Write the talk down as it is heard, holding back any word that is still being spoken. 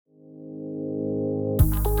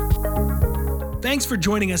Thanks for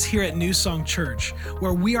joining us here at New Song Church,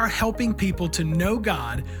 where we are helping people to know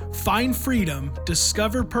God, find freedom,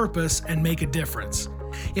 discover purpose, and make a difference.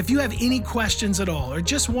 If you have any questions at all or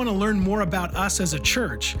just want to learn more about us as a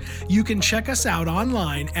church, you can check us out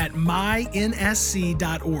online at mynsc.org.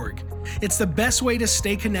 It's the best way to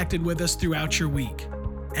stay connected with us throughout your week.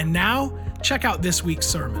 And now, check out this week's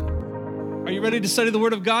sermon. Are you ready to study the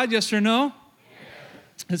Word of God, yes or no?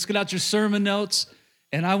 Let's get out your sermon notes.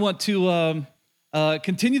 And I want to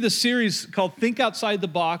continue the series called Think Outside the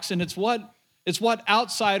Box. And it's what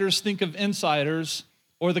outsiders think of insiders,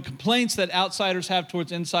 or the complaints that outsiders have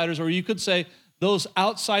towards insiders, or you could say those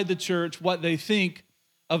outside the church, what they think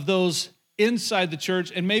of those inside the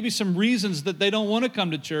church, and maybe some reasons that they don't want to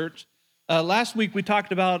come to church. Last week we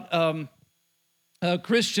talked about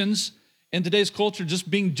Christians in today's culture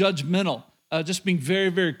just being judgmental, just being very,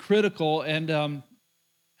 very critical, and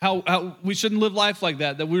how we shouldn't live life like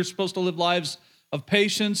that we're supposed to live lives of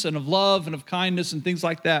patience and of love and of kindness and things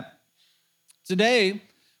like that. Today,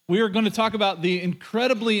 we are going to talk about the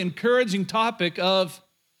incredibly encouraging topic of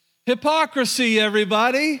hypocrisy,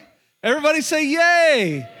 everybody. Everybody say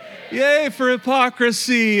yay. Yay for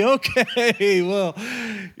hypocrisy. Okay, well,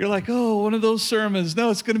 you're like, oh, one of those sermons. No,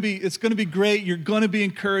 it's going to be great. You're going to be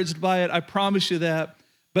encouraged by it. I promise you that.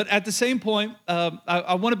 But at the same point,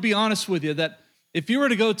 I want to be honest with you that if you were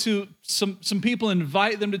to go to some people and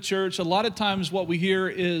invite them to church, a lot of times what we hear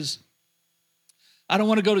is, I don't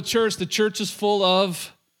want to go to church. The church is full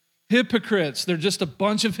of hypocrites. They're just a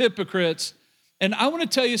bunch of hypocrites. And I want to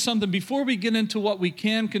tell you something before we get into what we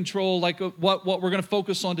can control, like what we're going to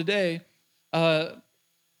focus on today, that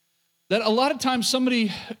a lot of times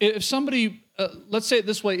if somebody, let's say it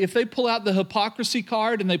this way, if they pull out the hypocrisy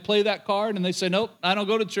card and they play that card and they say, nope, I don't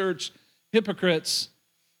go to church, hypocrites,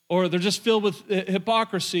 or they're just filled with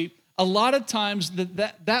hypocrisy, a lot of times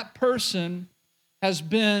that person has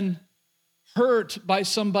been hurt by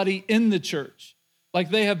somebody in the church. Like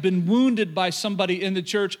they have been wounded by somebody in the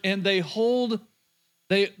church, and they hold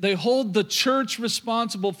the church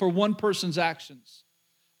responsible for one person's actions,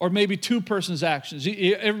 or maybe two persons' actions.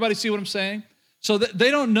 Everybody see what I'm saying? So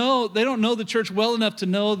they don't know the church well enough to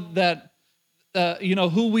know that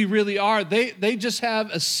who we really are. They just have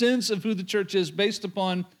a sense of who the church is based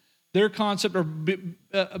upon their concept, or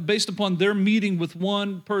based upon their meeting with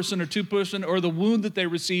one person or two person, or the wound that they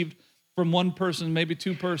received from one person, maybe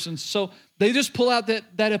two persons. So they just pull out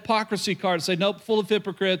that hypocrisy card and say, nope, full of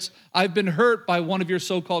hypocrites. I've been hurt by one of your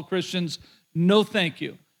so-called Christians. No, thank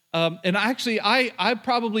you. And actually, I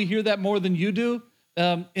probably hear that more than you do,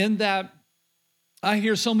 in that I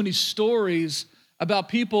hear so many stories about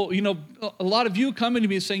people, a lot of you coming to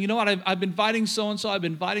me saying, you know what, I've been inviting so-and-so, I've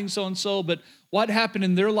been inviting so-and-so, but what happened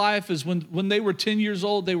in their life is when they were 10 years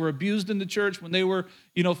old, they were abused in the church. When they were,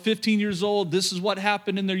 15 years old, this is what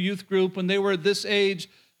happened in their youth group. When they were at this age,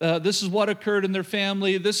 this is what occurred in their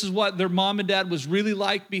family. This is what their mom and dad was really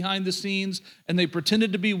like behind the scenes, and they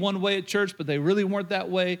pretended to be one way at church, but they really weren't that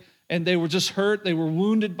way, and they were just hurt. They were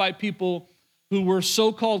wounded by people who were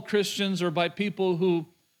so-called Christians, or by people who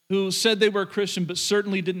said they were a Christian but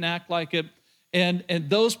certainly didn't act like it. And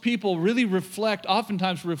those people really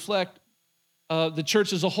oftentimes reflect the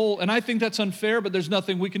church as a whole. And I think that's unfair, but there's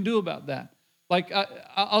nothing we can do about that. Like,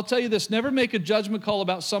 I'll tell you this, never make a judgment call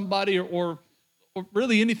about somebody or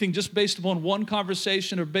really anything just based upon one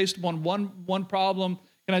conversation or based upon one problem.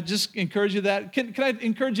 Can I just encourage you that? Can I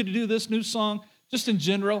encourage you to do this new song, just in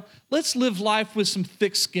general? Let's live life with some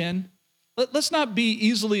thick skin. Let's not be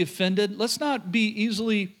easily offended. Let's not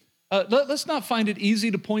find it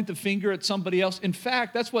easy to point the finger at somebody else. In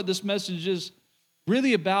fact, that's what this message is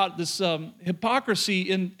really about, this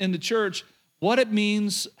hypocrisy in the church, what it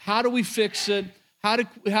means, how do we fix it, how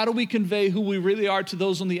do we convey who we really are to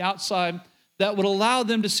those on the outside that would allow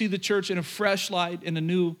them to see the church in a fresh light, in a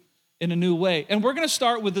new way. And we're going to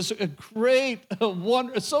start with this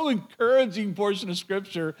so encouraging portion of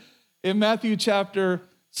Scripture in Matthew chapter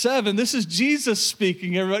 7. This is Jesus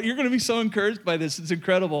speaking, everybody. You're going to be so encouraged by this. It's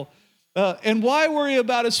incredible. And why worry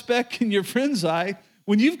about a speck in your friend's eye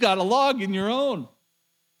when you've got a log in your own?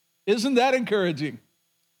 Isn't that encouraging?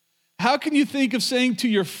 How can you think of saying to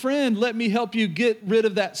your friend, let me help you get rid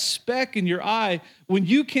of that speck in your eye, when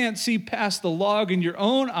you can't see past the log in your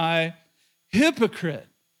own eye? Hypocrite.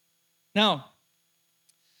 Now,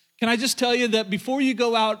 can I just tell you that before you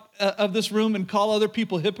go out of this room and call other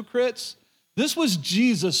people hypocrites, this was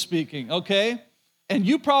Jesus speaking, okay? And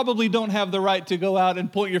you probably don't have the right to go out and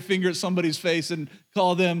point your finger at somebody's face and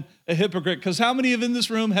call them a hypocrite, because how many of in this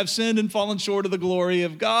room have sinned and fallen short of the glory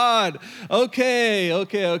of God? Okay.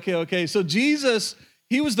 So Jesus,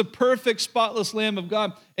 He was the perfect, spotless Lamb of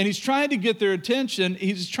God, and he's trying to get their attention.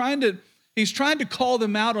 He's trying to call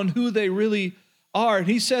them out on who they really are. And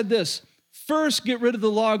he said this, first get rid of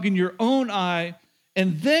the log in your own eye,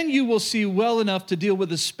 and then you will see well enough to deal with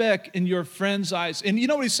the speck in your friend's eyes. And you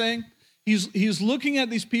know what he's saying? He's looking at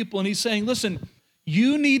these people and he's saying, listen,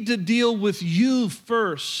 you need to deal with you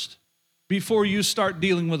first before you start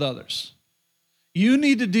dealing with others. You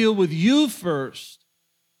need to deal with you first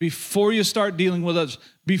before you start dealing with others.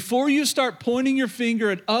 Before you start pointing your finger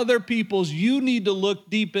at other people's, you need to look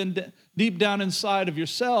deep down inside of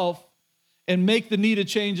yourself and make the needed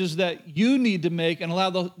changes that you need to make and allow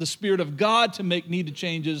the Spirit of God to make needed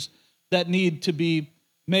changes that need to be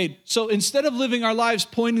made. So instead of living our lives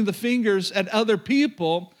pointing the fingers at other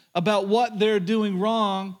people about what they're doing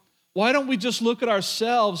wrong, why don't we just look at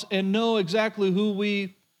ourselves and know exactly who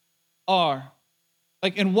we are?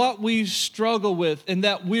 Like, and what we struggle with, and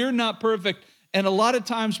that we're not perfect. And a lot of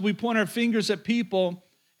times we point our fingers at people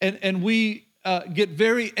and we get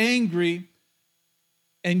very angry,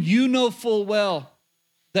 and you know full well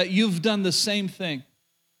that you've done the same thing,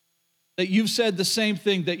 that you've said the same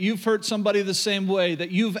thing, that you've hurt somebody the same way, that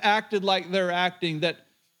you've acted like they're acting, that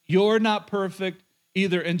you're not perfect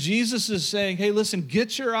either. And Jesus is saying, hey, listen,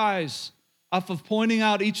 get your eyes off of pointing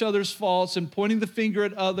out each other's faults and pointing the finger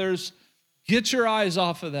at others. Get your eyes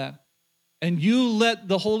off of that, and you let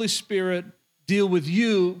the Holy Spirit deal with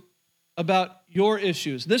you about your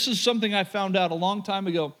issues. This is something I found out a long time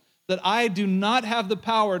ago, that I do not have the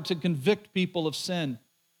power to convict people of sin.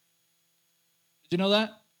 Did you know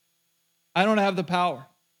that? I don't have the power.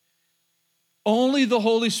 Only the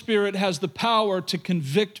Holy Spirit has the power to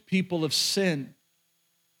convict people of sin.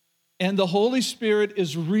 And the Holy Spirit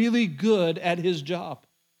is really good at his job.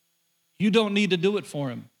 You don't need to do it for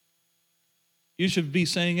him. You should be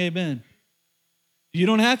saying amen. You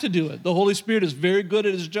don't have to do it. The Holy Spirit is very good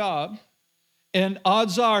at his job. And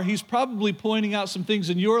odds are he's probably pointing out some things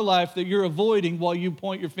in your life that you're avoiding while you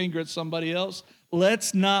point your finger at somebody else.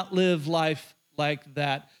 Let's not live life like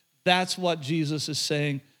that. That's what Jesus is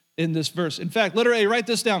saying in this verse. In fact, letter A, write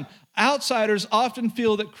this down. Outsiders often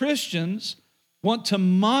feel that Christians want to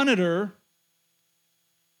monitor,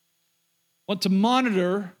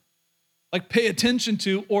 like pay attention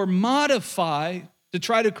to or modify to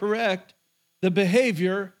try to correct the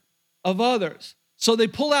behavior of others. So they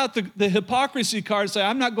pull out the hypocrisy card and say,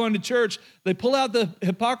 I'm not going to church. They pull out the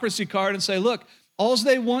hypocrisy card and say, look, all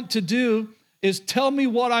they want to do is tell me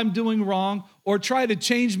what I'm doing wrong or try to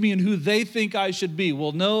change me in who they think I should be.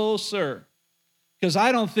 Well, no, sir, because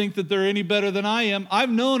I don't think that they're any better than I am.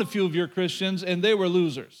 I've known a few of your Christians, and they were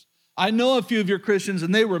losers. I know a few of your Christians,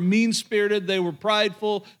 and they were mean-spirited, they were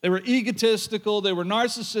prideful, they were egotistical, they were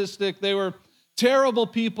narcissistic, they were terrible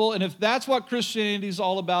people, and if that's what Christianity is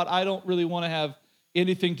all about, I don't really want to have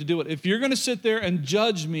anything to do with it. If you're going to sit there and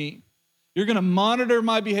judge me, you're going to monitor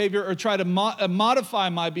my behavior or try to modify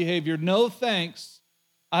my behavior, no thanks.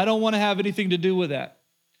 I don't want to have anything to do with that.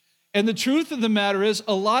 And the truth of the matter is,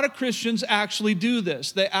 a lot of Christians actually do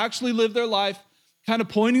this. They actually live their life kind of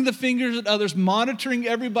pointing the fingers at others, monitoring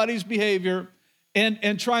everybody's behavior,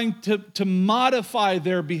 and trying to modify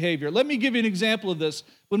their behavior. Let me give you an example of this.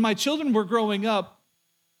 When my children were growing up,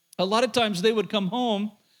 a lot of times they would come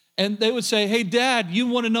home and they would say, hey, Dad, you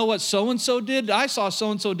want to know what so-and-so did? I saw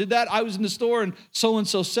so-and-so did that. I was in the store and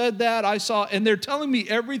so-and-so said that. And they're telling me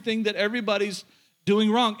everything that everybody's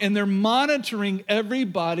doing wrong, and they're monitoring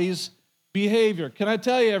everybody's behavior. Can I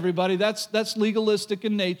tell you, everybody, that's legalistic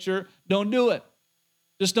in nature. Don't do it.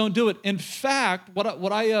 Just don't do it. In fact, what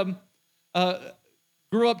I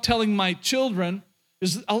grew up telling my children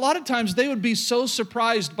is a lot of times they would be so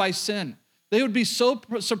surprised by sin. They would be so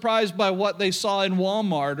surprised by what they saw in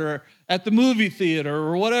Walmart or at the movie theater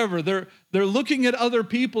or whatever. They're looking at other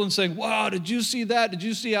people and saying, wow, did you see that? Did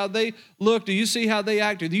you see how they looked? Do you see how they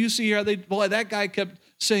acted? Do you see how boy, that guy kept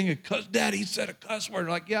saying, Dad, he said a cuss word.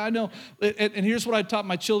 Like, yeah, I know. And here's what I taught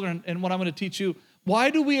my children and what I'm going to teach you. Why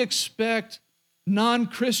do we expect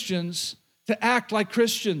non-Christians to act like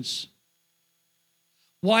Christians?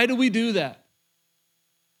 Why do we do that?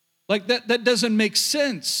 Like that doesn't make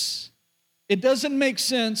sense. It doesn't make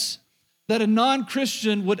sense that a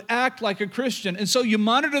non-Christian would act like a Christian. And so you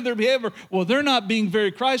monitor their behavior. Well, they're not being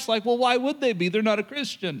very Christ-like. Well, why would they be? They're not a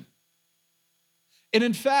Christian. And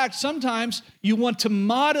in fact, sometimes you want to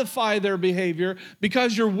modify their behavior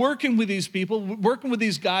because you're working with these people, working with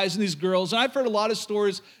these guys and these girls. And I've heard a lot of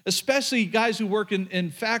stories, especially guys who work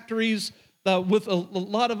in factories with a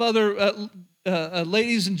lot of other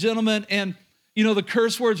ladies and gentlemen. And, the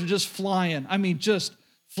curse words are just flying. I mean, just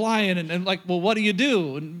flying. And like, well, what do you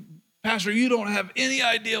do? And Pastor, you don't have any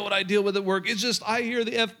idea what I deal with at work. It's just I hear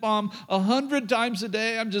the F-bomb 100 times a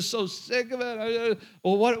day. I'm just so sick of it.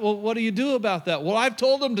 Well, what do you do about that? Well, I've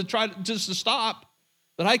told them to try to stop,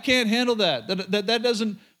 but I can't handle that.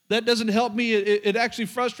 That doesn't help me. It actually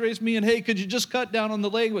frustrates me. And hey, could you just cut down on the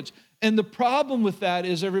language? And the problem with that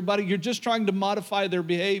is, everybody, you're just trying to modify their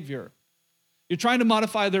behavior. You're trying to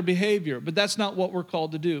modify their behavior, but that's not what we're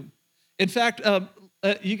called to do. In fact,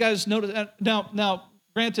 you guys notice now.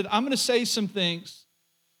 Granted, I'm going to say some things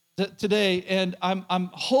today, and I'm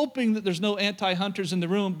hoping that there's no anti-hunters in the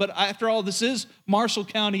room, but after all, this is Marshall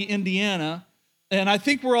County, Indiana, and I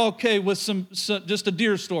think we're okay with some just a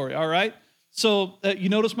deer story, all right? So you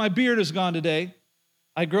notice my beard is gone today.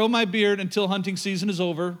 I grow my beard until hunting season is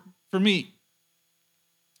over for me.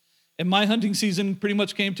 And my hunting season pretty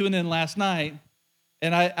much came to an end last night,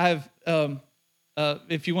 and I've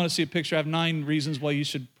if you want to see a picture, I have 9 reasons why you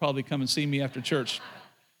should probably come and see me after church.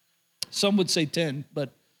 Some would say 10, but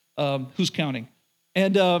who's counting?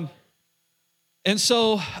 And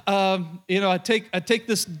so I take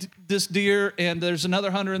this deer, and there's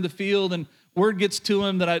another hunter in the field, and word gets to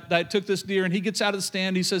him that I took this deer, and he gets out of the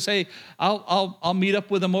stand. He says, "Hey, I'll meet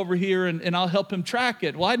up with him over here, and I'll help him track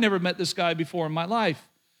it." Well, I'd never met this guy before in my life,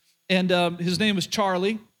 and his name was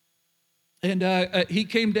Charlie, and he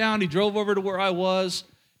came down. He drove over to where I was.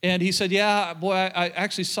 And he said, "Yeah, boy, I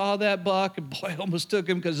actually saw that buck, and boy, I almost took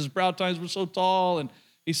him because his brow tines were so tall." And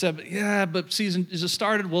he said, "Yeah, but season just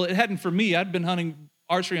started." Well, it hadn't for me. I'd been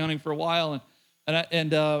archery hunting for a while,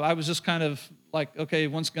 and I was just kind of like, okay,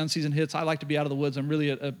 once gun season hits, I like to be out of the woods. I'm really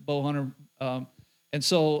a bow hunter. And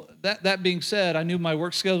so that being said, I knew my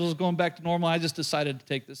work schedule was going back to normal. I just decided to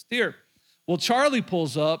take this deer. Well, Charlie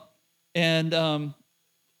pulls up, and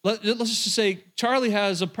let's just say Charlie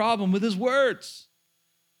has a problem with his words.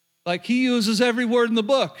 Like, he uses every word in the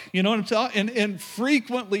book, you know what I'm talking? And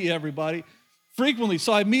frequently, everybody, frequently.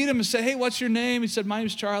 So I meet him and say, "Hey, what's your name?" He said, "My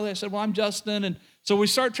name's Charlie." I said, "Well, I'm Justin." And so we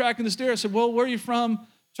start tracking this deer. I said, "Well, where are you from,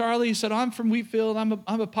 Charlie?" He said, "I'm from Wheatfield.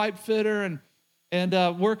 I'm a pipe fitter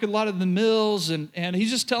and work a lot of the mills." And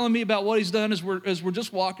he's just telling me about what he's done as we're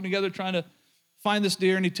just walking together trying to find this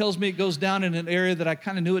deer. And he tells me it goes down in an area that I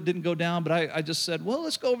kind of knew it didn't go down, but I just said, "Well,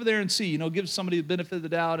 let's go over there and see, give somebody the benefit of the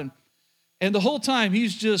doubt." And the whole time,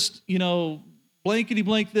 he's just,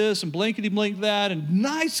 blankety-blank this and blankety-blank that, and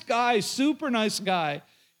nice guy, super nice guy.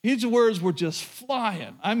 His words were just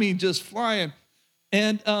flying. I mean, just flying.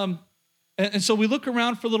 And so we look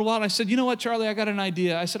around for a little while, and I said, "You know what, Charlie, I got an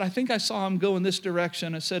idea." I said, "I think I saw him go in this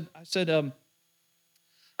direction." I said, "I'm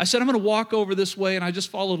going to walk over this way," and I just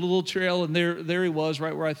followed a little trail, and there he was,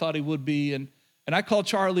 right where I thought he would be. And I called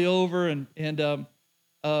Charlie over, and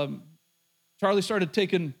Charlie started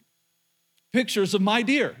taking pictures of my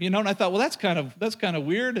deer, and I thought, well, that's kind of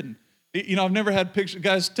weird, and I've never had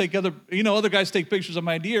guys take other guys take pictures of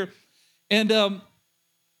my deer, and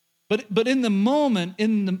but in the moment,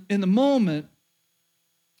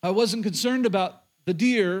 I wasn't concerned about the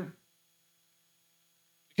deer,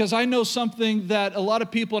 because I know something that a lot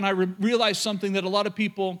of people, and I realize something that a lot of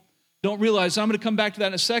people don't realize. I'm going to come back to that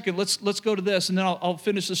in a second. Let's go to this, and then I'll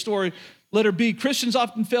finish the story. Letter B, Christians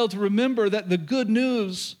often fail to remember that the good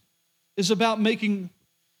news is about making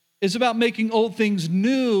old things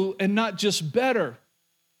new and not just better.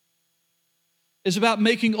 It's about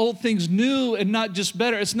making old things new and not just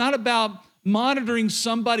better. It's not about monitoring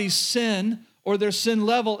somebody's sin or their sin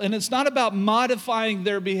level, and it's not about modifying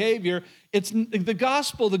their behavior. It's the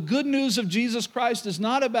gospel, the good news of Jesus Christ is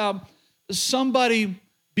not about somebody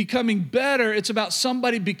becoming better. It's about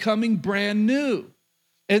somebody becoming brand new.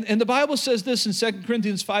 And the Bible says this in 2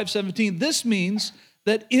 Corinthians 5:17. This means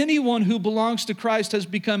that anyone who belongs to Christ has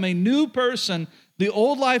become a new person. The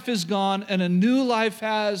old life is gone and a new life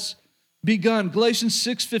has begun. Galatians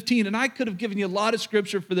 6:15. And I could have given you a lot of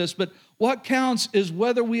scripture for this, but what counts is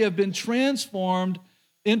whether we have been transformed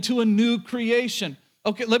into a new creation.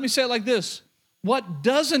 Okay, let me say it like this. What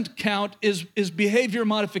doesn't count is behavior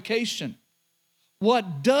modification.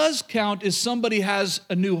 What does count is somebody has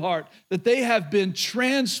a new heart, that they have been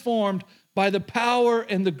transformed by the power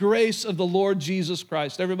and the grace of the Lord Jesus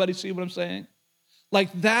Christ. Everybody see what I'm saying? Like,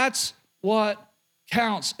 that's what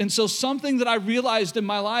counts. And so something that I realized in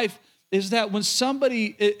my life is that when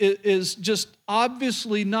somebody is just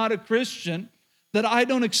obviously not a Christian, that I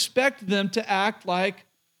don't expect them to act like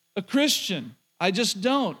a Christian. I just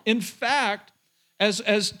don't. In fact,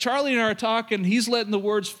 as Charlie and I are talking, he's letting the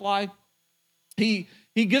words fly. He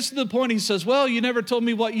gets to the point, he says, "Well, you never told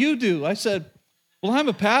me what you do." I said, "Well, I'm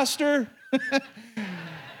a pastor."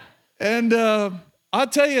 And I'll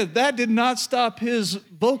tell you, that did not stop his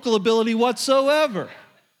vocal ability whatsoever.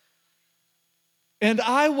 And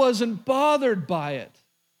I wasn't bothered by it.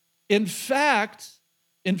 In fact,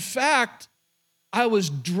 I was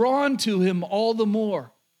drawn to him all the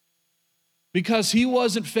more because he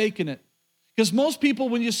wasn't faking it. Because most people,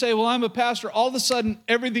 when you say, well, I'm a pastor, all of a sudden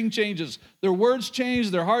everything changes. Their words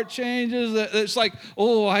change, their heart changes. It's like,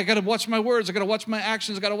 oh, I got to watch my words. I got to watch my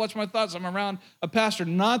actions. I got to watch my thoughts. I'm around a pastor.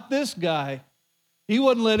 Not this guy. He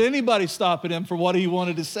wouldn't let anybody stop at him for what he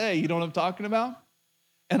wanted to say. You know what I'm talking about?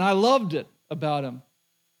 And I loved it about him.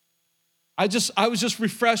 I was just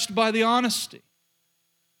refreshed by the honesty.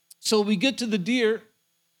 So we get to the deer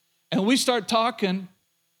and we start talking,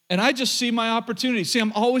 and I just see my opportunity. See,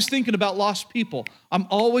 I'm always thinking about lost people. I'm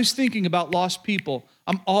always thinking about lost people.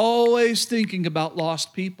 I'm always thinking about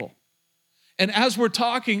lost people. And as we're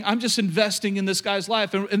talking, I'm just investing in this guy's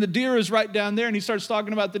life. And the deer is right down there, and he starts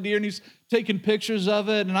talking about the deer, and he's taking pictures of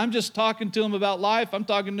it. And I'm just talking to him about life. I'm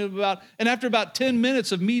talking to him about, and after about 10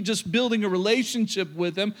 minutes of me just building a relationship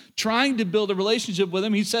with him, trying to build a relationship with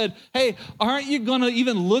him, he said, hey, aren't you going to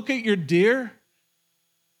even look at your deer?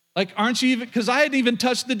 Like, aren't you even, because I hadn't even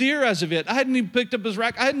touched the deer as of yet. I hadn't even picked up his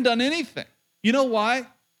rack. I hadn't done anything. You know why?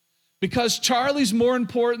 Because Charlie's more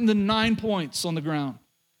important than 9 points on the ground.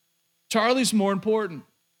 Charlie's more important.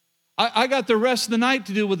 I got the rest of the night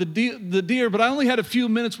to deal with the deer, but I only had a few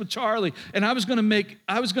minutes with Charlie, and I was going to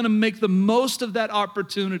make the most of that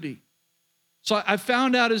opportunity. So I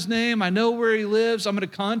found out his name. I know where he lives. I'm going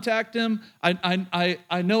to contact him.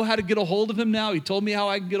 I know how to get a hold of him now. He told me how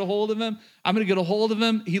I can get a hold of him. I'm going to get a hold of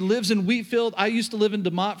him. He lives in Wheatfield. I used to live in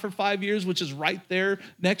DeMont for 5 years, which is right there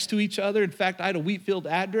next to each other. In fact, I had a Wheatfield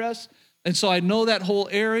address, and so I know that whole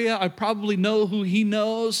area. I probably know who he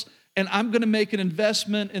knows. And I'm going to make an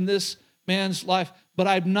investment in this man's life. But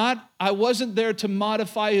I wasn't there to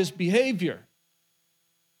modify his behavior.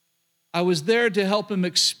 I was there to help him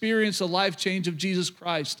experience a life change of Jesus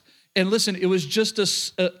Christ. And listen, it was just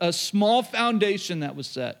a small foundation that was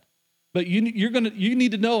set. But you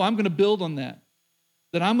need to know I'm going to build on that.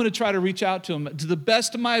 That I'm going to try to reach out to him. To the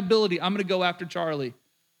best of my ability, I'm going to go after Charlie.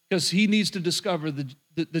 Because he needs to discover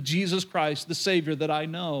the Jesus Christ, the Savior that I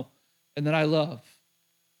know and that I love.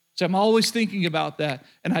 So I'm always thinking about that.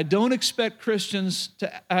 And I don't expect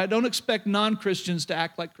non-Christians to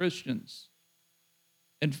act like Christians.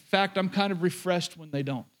 In fact, I'm kind of refreshed when they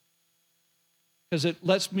don't. Because it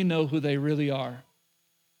lets me know who they really are.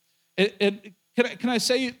 Can I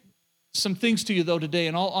say some things to you, though, today,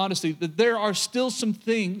 in all honesty, that there are still some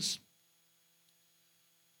things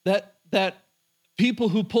that people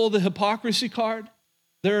who pull the hypocrisy card,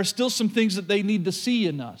 there are still some things that they need to see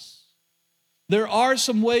in us. There are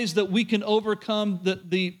some ways that we can overcome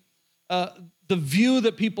the view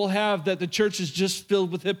that people have that the church is just filled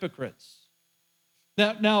with hypocrites.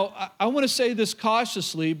 Now I want to say this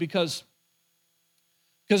cautiously because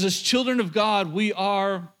as children of God, we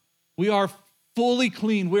are fully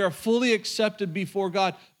clean. We are fully accepted before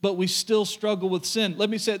God, but we still struggle with sin. Let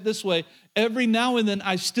me say it this way. Every now and then,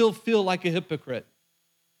 I still feel like a hypocrite.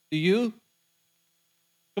 Do you?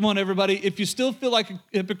 Come on, everybody. If you still feel like a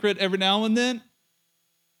hypocrite every now and then,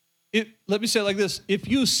 let me say it like this. If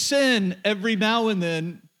you sin every now and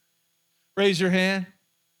then, raise your hand.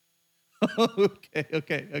 Okay.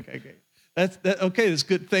 That's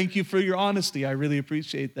good. Thank you for your honesty. I really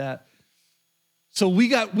appreciate that. So we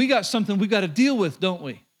got something we got to deal with, don't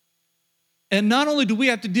we? And not only do we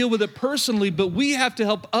have to deal with it personally, but we have to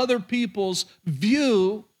help other people's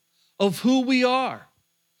view of who we are.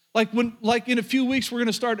 Like in a few weeks, we're going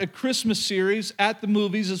to start a Christmas series at the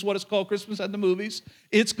movies, is what it's called, Christmas at the movies.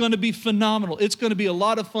 It's going to be phenomenal. It's going to be a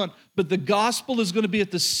lot of fun. But the gospel is going to be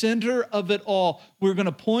at the center of it all. We're going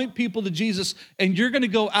to point people to Jesus, and you're going to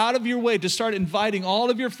go out of your way to start inviting all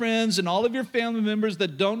of your friends and all of your family members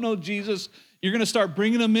that don't know Jesus. You're going to start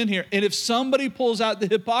bringing them in here. And if somebody pulls out the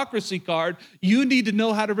hypocrisy card, you need to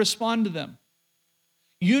know how to respond to them.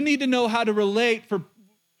 You need to know how to relate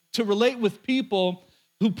with people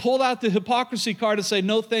who pulled out the hypocrisy card and say,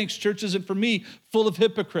 no thanks, church isn't for me, full of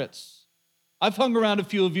hypocrites. I've hung around a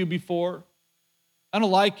few of you before. I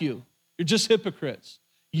don't like you. You're just hypocrites.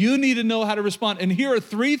 You need to know how to respond. And here are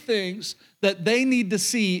 3 things that they need to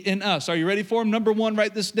see in us. Are you ready for them? Number 1,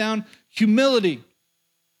 write this down. Humility.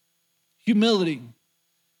 Humility.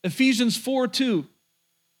 Ephesians 4:2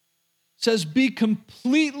 says, be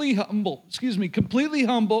completely humble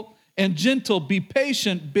and gentle. Be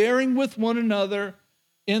patient, bearing with one another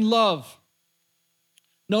in love.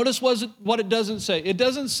 Notice what it doesn't say. It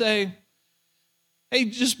doesn't say, hey,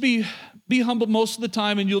 just be humble most of the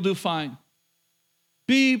time and you'll do fine.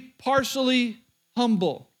 Be partially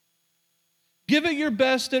humble. Give it your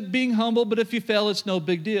best at being humble, but if you fail, it's no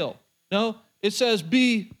big deal. No, it says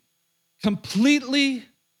be Completely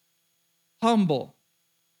humble.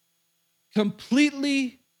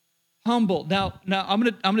 Completely humble. Now I'm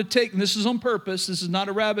gonna take, and this is on purpose, this is not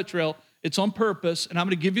a rabbit trail, it's on purpose, and I'm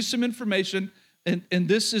gonna give you some information, and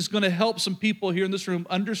this is gonna help some people here in this room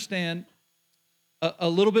understand a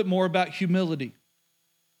little bit more about humility.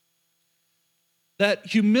 That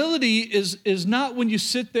humility is not when you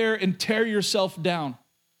sit there and tear yourself down.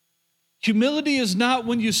 Humility is not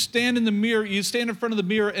when you stand in the mirror, you stand in front of the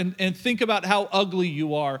mirror and think about how ugly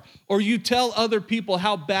you are, or you tell other people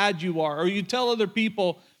how bad you are, or you tell other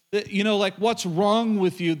people that, like what's wrong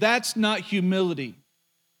with you. That's not humility.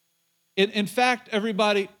 In fact,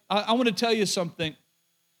 everybody, I want to tell you something.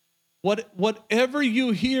 Whatever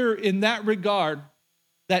you hear in that regard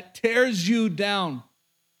that tears you down,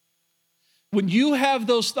 when you have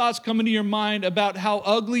those thoughts come into your mind about how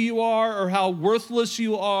ugly you are or how worthless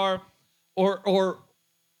you are, or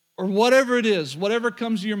whatever it is, whatever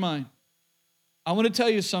comes to your mind, I want to tell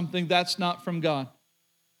you something, that's not from God.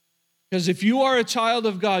 Because if you are a child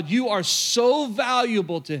of God, you are so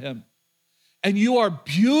valuable to Him, and you are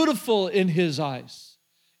beautiful in His eyes,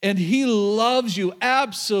 and He loves you,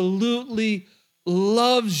 absolutely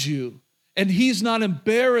loves you, and He's not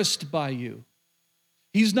embarrassed by you.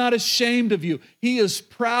 He's not ashamed of you. He is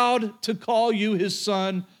proud to call you His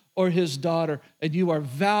son or His daughter, and you are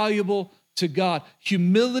valuable to God.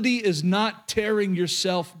 Humility is not tearing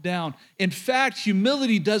yourself down. In fact,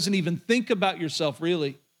 humility doesn't even think about yourself,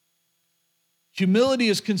 really. Humility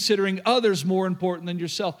is considering others more important than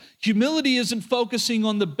yourself. Humility isn't focusing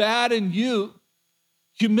on the bad in you.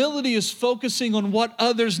 Humility is focusing on what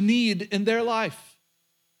others need in their life.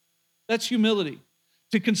 That's humility.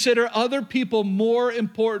 To consider other people more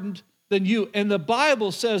important than you. And the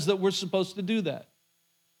Bible says that we're supposed to do that.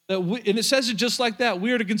 And it says it just like that.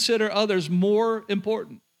 We are to consider others more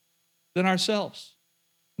important than ourselves.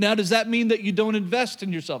 Now, does that mean that you don't invest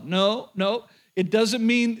in yourself? No. It doesn't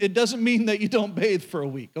mean that you don't bathe for a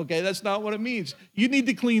week, okay? That's not what it means. You need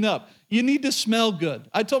to clean up. You need to smell good.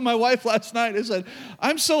 I told my wife last night, I said,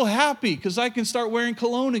 I'm so happy because I can start wearing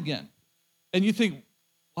cologne again. And you think,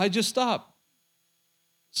 why just stop?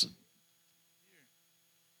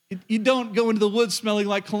 You don't go into the woods smelling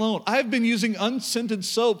like cologne. I've been using unscented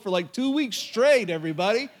soap for like 2 weeks straight,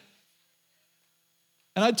 everybody.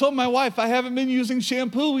 And I told my wife I haven't been using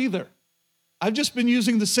shampoo either. I've just been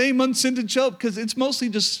using the same unscented soap because it's mostly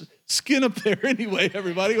just skin up there anyway,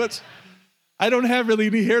 everybody. I don't have really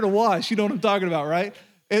any hair to wash. You know what I'm talking about, right?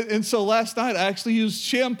 And so last night I actually used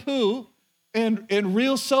shampoo and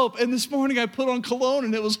real soap. And this morning I put on cologne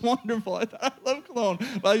and it was wonderful. I thought, I love cologne,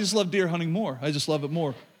 but I just love deer hunting more. I just love it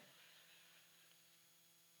more.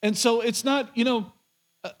 And so it's not,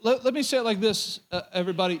 let me say it like this,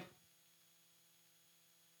 everybody.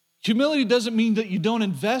 Humility doesn't mean that you don't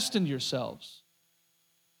invest in yourselves.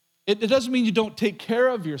 It doesn't mean you don't take care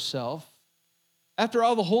of yourself. After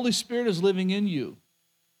all, the Holy Spirit is living in you,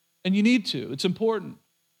 and you need to. It's important.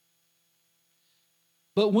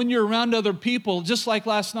 But when you're around other people, just like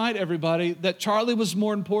last night, everybody, that Charlie was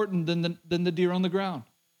more important than the deer on the ground.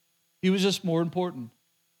 He was just more important.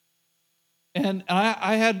 And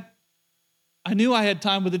I knew I had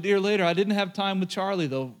time with the deer later. I didn't have time with Charlie,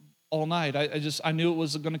 though, all night. I knew it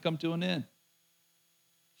was going to come to an end.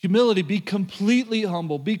 Humility, be completely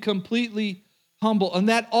humble. Be completely humble. And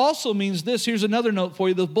that also means this. Here's another note for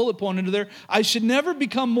you, the bullet point into there. I should never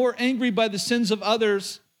become more angry by the sins of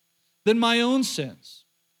others than my own sins.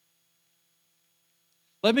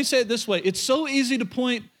 Let me say it this way. It's so easy to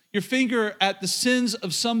point your finger at the sins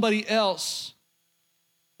of somebody else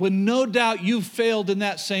when no doubt you've failed in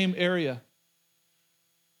that same area.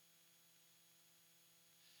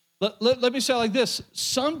 Let me say it like this.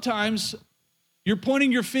 Sometimes you're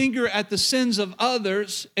pointing your finger at the sins of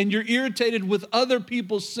others and you're irritated with other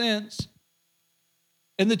people's sins.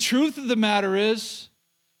 And the truth of the matter is,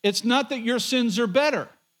 it's not that your sins are better.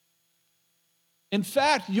 In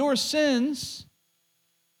fact, your sins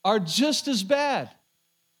are just as bad.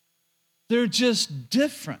 They're just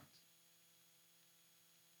different.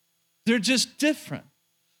 They're just different.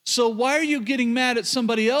 So why are you getting mad at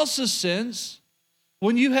somebody else's sins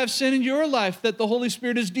when you have sin in your life that the Holy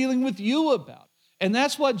Spirit is dealing with you about? And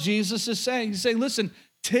that's what Jesus is saying. He's saying, listen,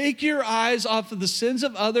 take your eyes off of the sins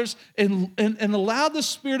of others and allow the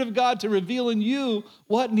Spirit of God to reveal in you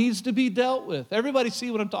what needs to be dealt with. Everybody see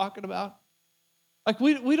what I'm talking about? Like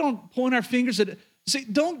we don't point our fingers at it. See,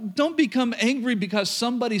 don't become angry because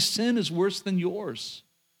somebody's sin is worse than yours,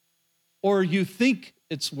 or you think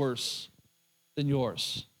it's worse than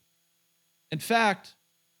yours. In fact,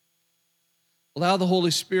 allow the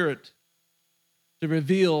Holy Spirit to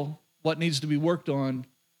reveal what needs to be worked on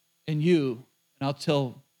and you. And I'll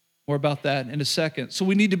tell more about that in a second. So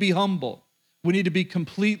we need to be humble. We need to be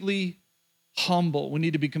completely humble. We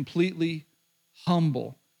need to be completely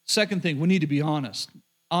humble. Second thing, we need to be honest.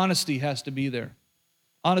 Honesty has to be there.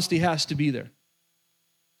 Honesty has to be there.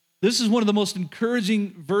 This is one of the most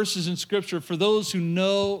encouraging verses in Scripture for those who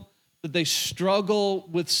know that they struggle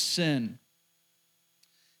with sin.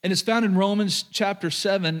 And it's found in Romans chapter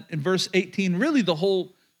 7 and verse 18. Really, the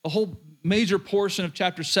whole major portion of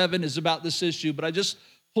chapter 7 is about this issue, but I just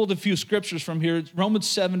pulled a few scriptures from here. It's Romans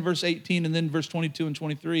 7, verse 18, and then verse 22 and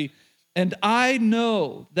 23. And I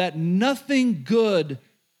know that nothing good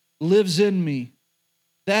lives in me,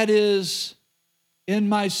 that is, in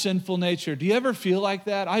my sinful nature. Do you ever feel like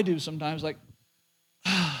that? I do sometimes, like,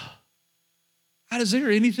 God, is there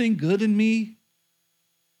anything good in me?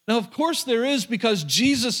 Now, of course there is, because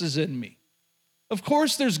Jesus is in me. Of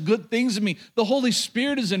course there's good things in me. The Holy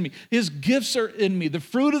Spirit is in me. His gifts are in me. The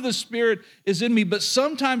fruit of the Spirit is in me. But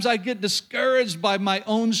sometimes I get discouraged by my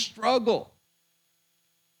own struggle.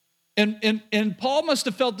 And Paul must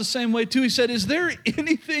have felt the same way too. He said, is there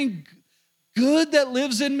anything good that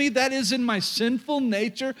lives in me that is in my sinful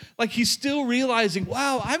nature? Like he's still realizing,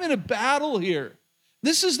 wow, I'm in a battle here.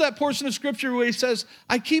 This is that portion of Scripture where he says,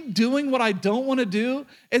 I keep doing what I don't want to do,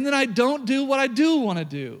 and then I don't do what I do want to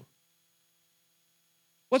do.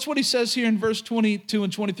 What's what he says here in verse 22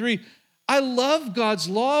 and 23? I love God's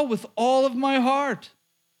law with all of my heart,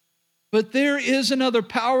 but there is another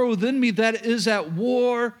power within me that is at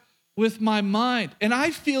war with my mind. And I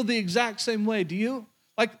feel the exact same way. Do you?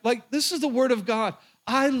 Like this is the Word of God.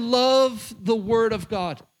 I love the Word of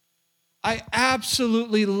God. I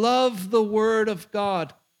absolutely love the Word of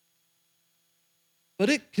God. But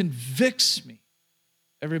it convicts me,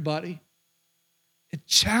 everybody. It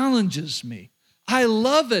challenges me. I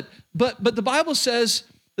love it, but the Bible says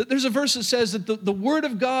that there's a verse that says that the Word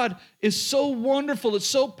of God is so wonderful, it's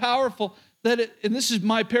so powerful that it, and this is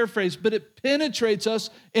my paraphrase, but it penetrates us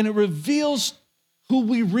and it reveals who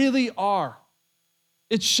we really are.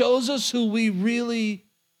 It shows us who we really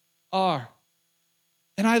are.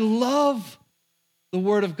 And I love the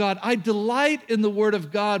Word of God. I delight in the Word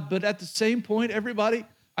of God, but at the same point, everybody,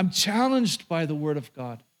 I'm challenged by the Word of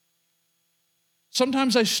God.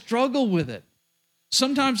 Sometimes I struggle with it.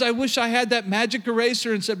 Sometimes I wish I had that magic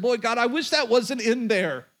eraser and said, boy, God, I wish that wasn't in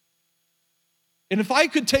there. And if I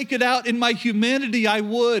could take it out in my humanity, I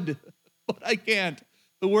would, but I can't.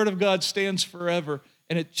 The Word of God stands forever,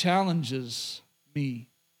 and it challenges me.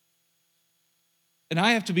 And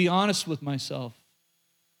I have to be honest with myself.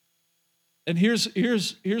 And here's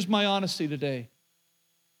my honesty today.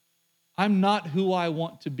 I'm not who I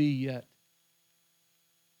want to be yet.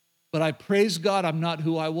 But I praise God I'm not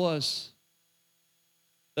who I was.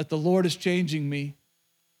 That the Lord is changing me,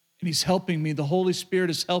 and He's helping me. The Holy Spirit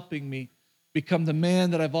is helping me become the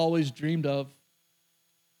man that I've always dreamed of.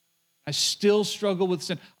 I still struggle with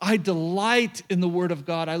sin. I delight in the Word of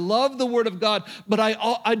God. I love the Word of God, but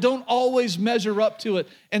I don't always measure up to it.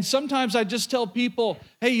 And sometimes I just tell people,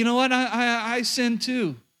 hey, you know what? I sin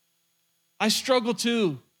too. I struggle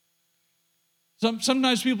too.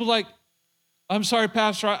 Sometimes people are like, I'm sorry,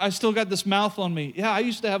 Pastor, I still got this mouth on me. Yeah, I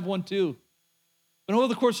used to have one too. But over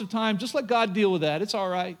the course of time, just let God deal with that. It's all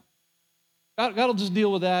right. God will just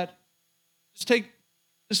deal with that.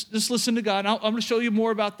 Just listen to God. I'm going to show you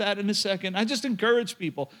more about that in a second. I just encourage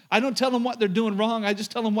people. I don't tell them what they're doing wrong. I just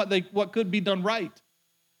tell them what could be done right.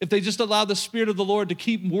 If they just allow the Spirit of the Lord to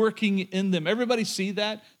keep working in them. Everybody see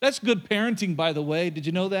that? That's good parenting, by the way. Did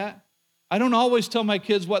you know that? I don't always tell my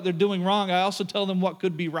kids what they're doing wrong. I also tell them what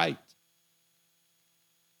could be right.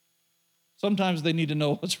 Sometimes they need to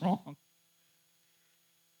know what's wrong.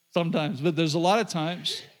 Sometimes, but there's a lot of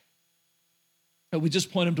times that we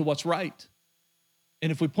just point them to what's right.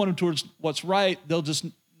 And if we point them towards what's right, they'll just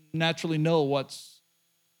naturally know what's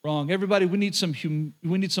wrong. Everybody, we need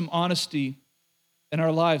some honesty in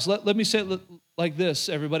our lives. Let me say it like this,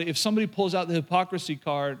 everybody. If somebody pulls out the hypocrisy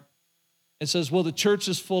card and says, well, the church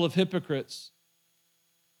is full of hypocrites,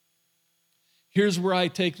 here's where I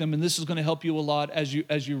take them, and this is going to help you a lot as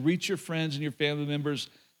you reach your friends and your family members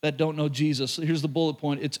that don't know Jesus. Here's the bullet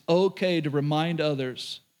point. It's okay to remind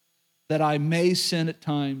others that I may sin at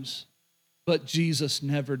times, but Jesus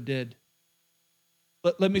never did.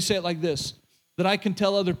 But let me say it like this, that I can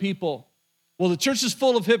tell other people, well, the church is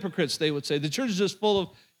full of hypocrites, they would say. The church is just full of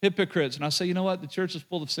hypocrites. And I say, you know what? The church is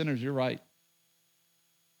full of sinners. You're right.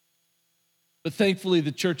 But thankfully,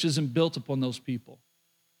 the church isn't built upon those people.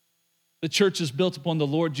 The church is built upon the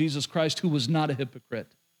Lord Jesus Christ, who was not a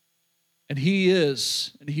hypocrite. And He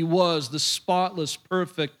is, and He was the spotless,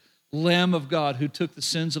 perfect Lamb of God who took the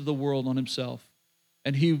sins of the world on Himself.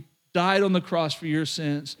 And He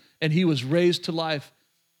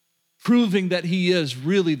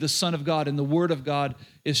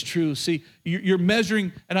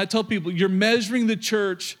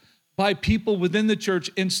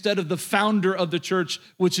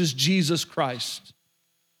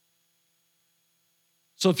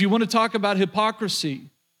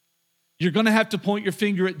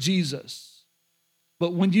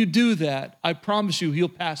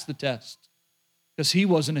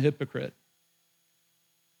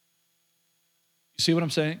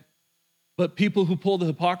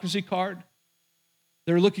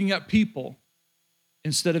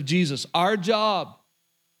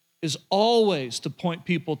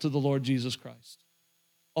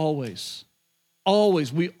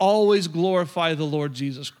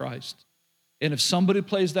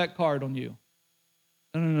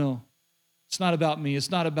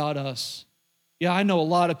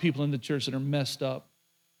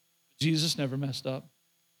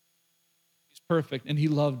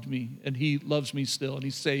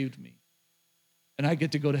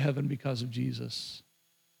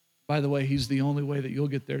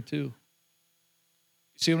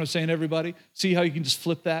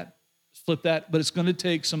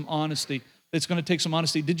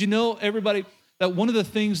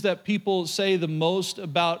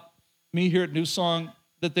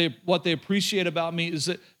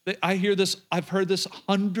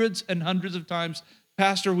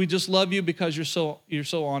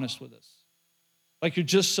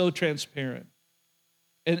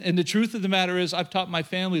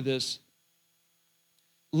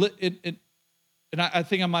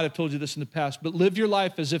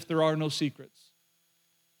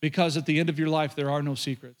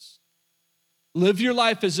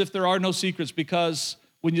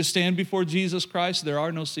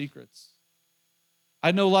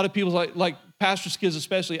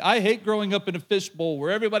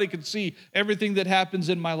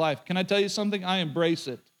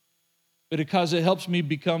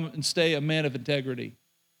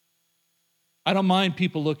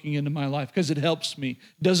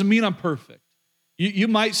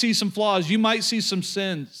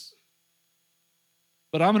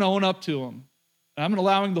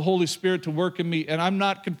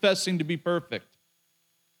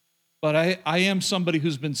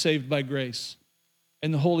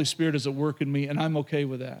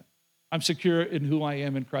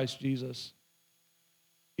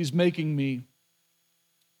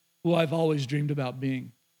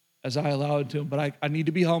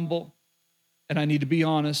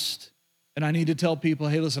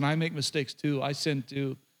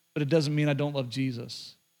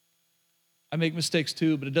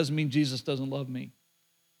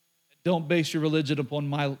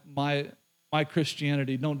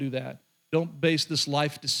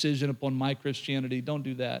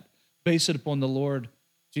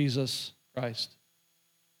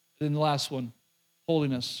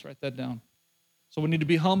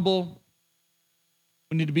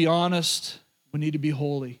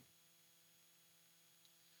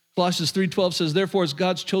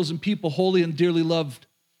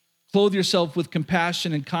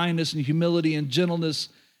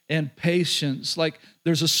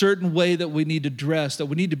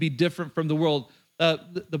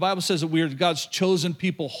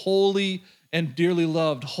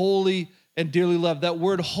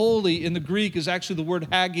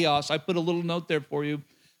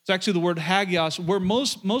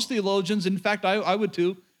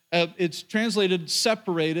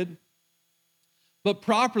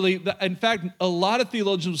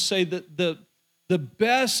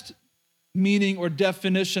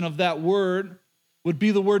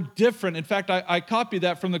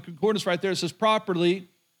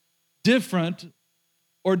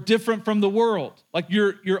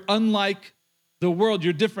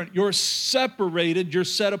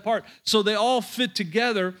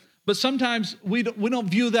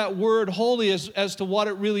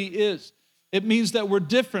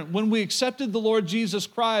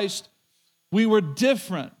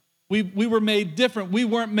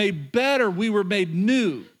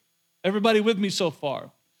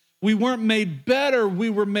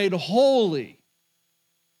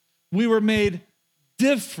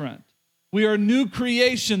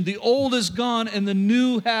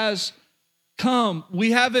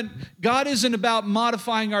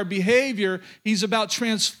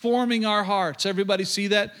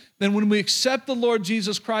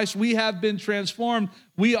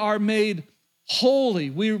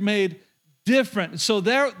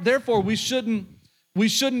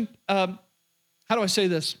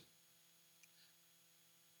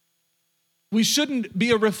We shouldn't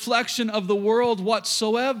be a reflection of the world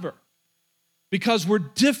whatsoever because we're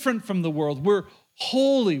different from the world. We're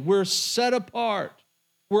holy. We're set apart.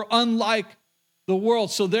 We're unlike the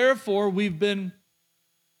world. So therefore, we've been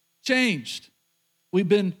changed. We've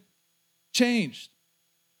been changed.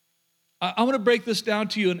 I want to break this down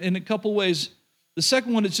to you in a couple ways. The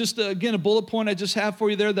second one is just, again, a bullet point I just have for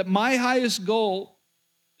you there, that my highest goal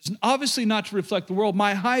is obviously not to reflect the world.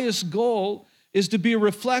 My highest goal is to be a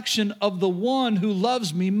reflection of the one who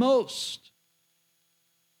loves me most.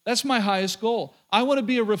 That's my highest goal. I want to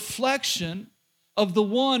be a reflection of the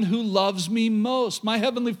one who loves me most. My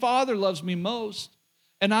Heavenly Father loves me most,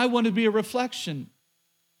 and I want to be a reflection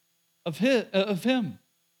of Him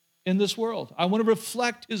in this world. I want to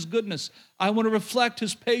reflect His goodness. I want to reflect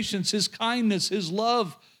His patience, His kindness, His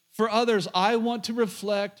love for others. I want to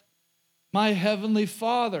reflect my Heavenly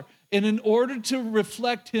Father. And in order to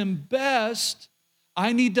reflect Him best,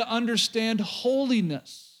 I need to understand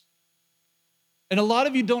holiness. And a lot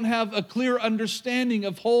of you don't have a clear understanding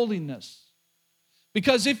of holiness.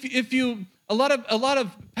 Because if you, a lot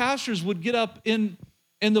of pastors would get up in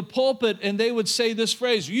the pulpit and they would say this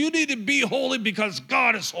phrase, you need to be holy because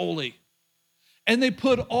God is holy. And they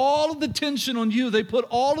put all of the tension on you. They put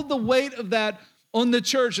all of the weight of that on the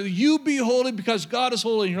church. You be holy because God is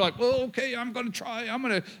holy. And you're like, well, okay, I'm going to try. I'm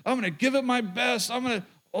going to give it my best.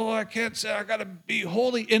 I can't say I got to be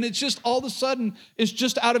holy. And it's just all of a sudden, it's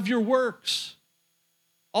just out of your works.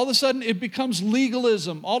 All of a sudden, it becomes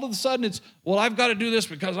legalism. All of a sudden, it's, well, I've got to do this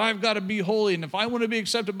because I've got to be holy. And if I want to be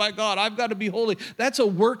accepted by God, I've got to be holy. That's a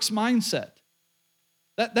works mindset.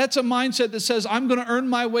 That's a mindset that says, I'm going to earn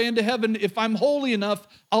my way into heaven. If I'm holy enough,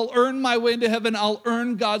 I'll earn my way into heaven. I'll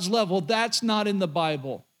earn God's level. That's not in the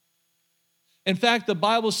Bible. In fact, the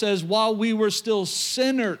Bible says, while we were still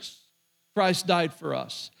sinners, Christ died for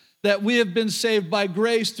us. That we have been saved by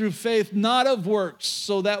grace through faith, not of works.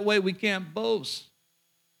 So that way we can't boast.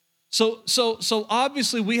 So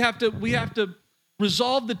obviously we have to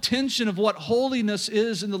resolve the tension of what holiness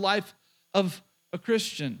is in the life of a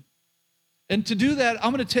Christian. And to do that,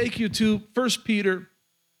 I'm going to take you to 1 Peter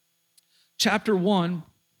chapter 1,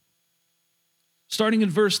 starting in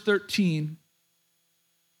verse 13.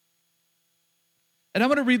 And I'm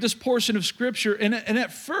going to read this portion of Scripture. And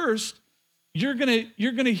at first, you're going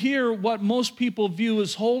to hear what most people view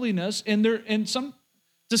as holiness,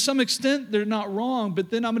 to some extent, they're not wrong, but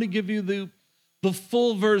then I'm going to give you the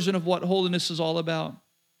full version of what holiness is all about.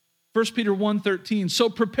 1 Peter 1:13. So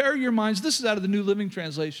prepare your minds. This is out of the New Living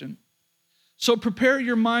Translation. So prepare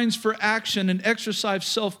your minds for action and exercise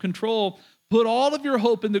self-control. Put all of your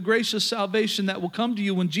hope in the gracious salvation that will come to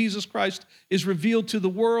you when Jesus Christ is revealed to the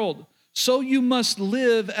world. So you must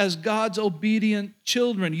live as God's obedient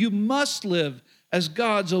children. You must live as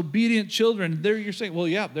God's obedient children. There you're saying, well,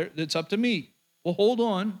 yeah, it's up to me. Well, hold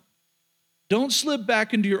on. Don't slip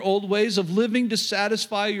back into your old ways of living to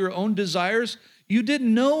satisfy your own desires. You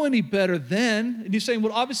didn't know any better then. And you're saying,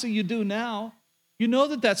 well, obviously you do now. You know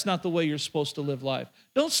that that's not the way you're supposed to live life.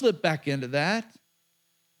 Don't slip back into that.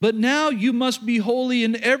 But now you must be holy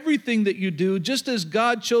in everything that you do, just as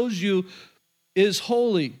God chose you is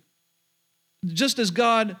holy. Just as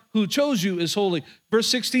God who chose you is holy. Verse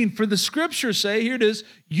 16, for the scriptures say, here it is,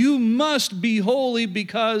 you must be holy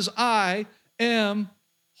because I am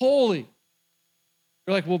holy.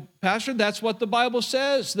 You're like, well, Pastor, that's what the Bible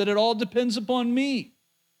says, that it all depends upon me.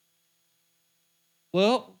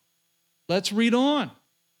 Well, let's read on.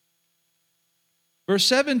 Verse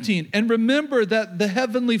 17, and remember that the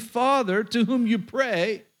Heavenly Father to whom you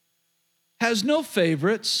pray has no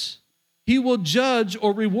favorites. He will judge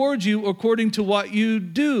or reward you according to what you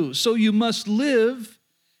do. So you must live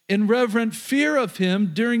in reverent fear of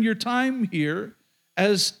Him during your time here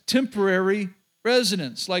as temporary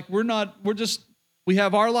residents. Like we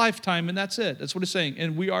have our lifetime and that's it. That's what it's saying.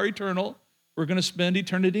 And we are eternal. We're going to spend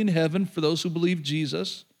eternity in heaven for those who believe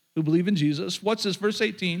in Jesus. What's this? Verse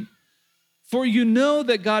 18. For you know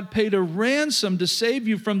that God paid a ransom to save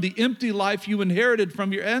you from the empty life you inherited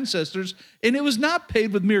from your ancestors, and it was not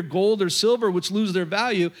paid with mere gold or silver, which lose their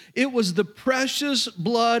value. It was the precious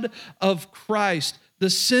blood of Christ, the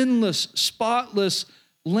sinless, spotless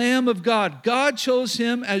Lamb of God. God chose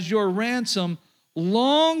Him as your ransom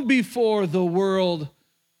long before the world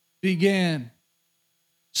began.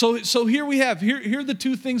 So here we have, here are the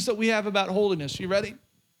two things that we have about holiness. You ready?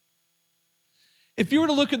 If you were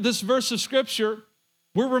to look at this verse of Scripture,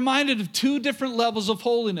 we're reminded of two different levels of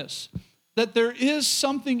holiness. That there is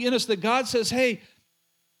something in us that God says, hey,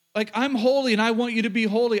 like I'm holy and I want you to be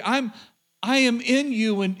holy. I'm I am in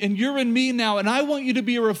you and you're in me now, and I want you to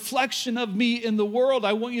be a reflection of me in the world.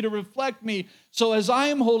 I want you to reflect me. So as I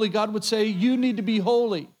am holy, God would say, you need to be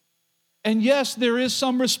holy. And yes, there is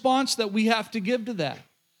some response that we have to give to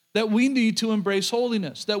that we need to embrace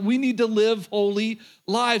holiness, that we need to live holy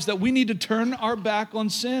lives, that we need to turn our back on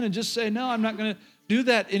sin and just say, no, I'm not going to do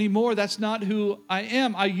that anymore. That's not who I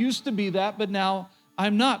am. I used to be that, but now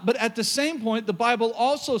I'm not. But at the same point, the Bible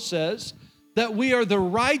also says that we are the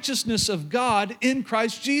righteousness of God in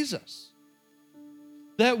Christ Jesus,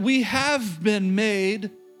 that we have been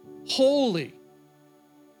made holy,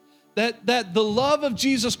 that the love of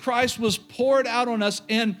Jesus Christ was poured out on us,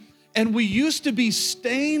 and we used to be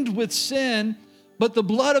stained with sin, but the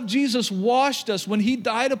blood of Jesus washed us. When he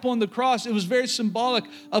died upon the cross, it was very symbolic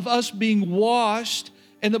of us being washed.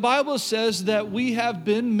 And the Bible says that we have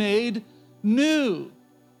been made new,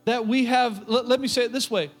 that we have, let me say it this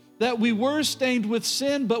way, that we were stained with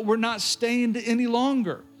sin, but we're not stained any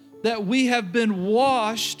longer, that we have been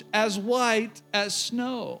washed as white as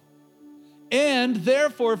snow. And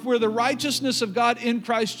therefore, if we're the righteousness of God in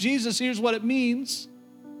Christ Jesus, here's what it means.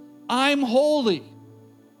 I'm holy,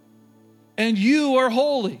 and you are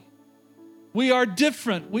holy. We are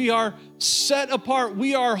different. We are set apart.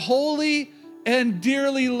 We are holy and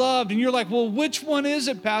dearly loved. And you're like, well, which one is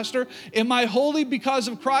it, Pastor? Am I holy because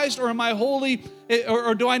of Christ, or am I holy,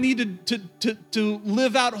 or do I need to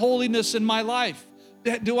live out holiness in my life?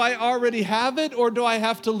 Do I already have it, or do I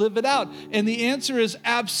have to live it out? And the answer is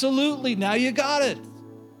absolutely. Now you got it.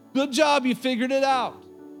 Good job, you figured it out.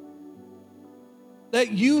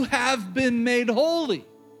 That you have been made holy.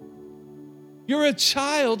 You're a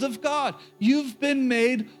child of God. You've been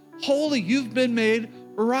made holy. You've been made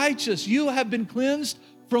righteous. You have been cleansed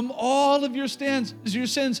from all of your sins,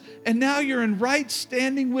 and now you're in right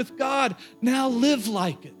standing with God. Now live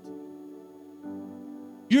like it.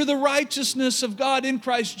 You're the righteousness of God in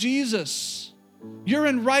Christ Jesus. You're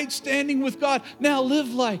in right standing with God. Now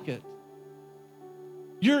live like it.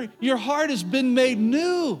 Your heart has been made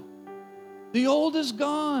new. The old is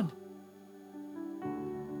gone.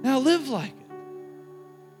 Now live like it.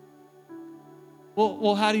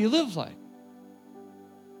 Well, how do you live like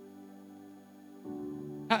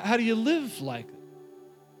it? How do you live like it?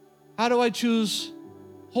 How do I choose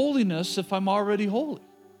holiness if I'm already holy?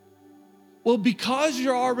 Well, because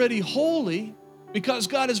you're already holy, because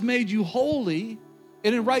God has made you holy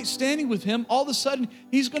and in right standing with him, all of a sudden,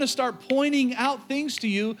 he's going to start pointing out things to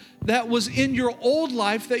you that was in your old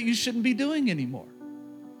life that you shouldn't be doing anymore.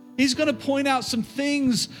 He's going to point out some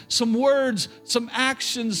things, some words, some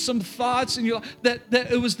actions, some thoughts in your life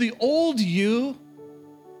that it was the old you,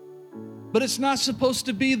 but it's not supposed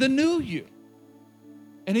to be the new you.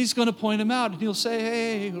 And he's going to point them out, and he'll say,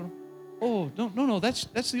 hey, oh, no,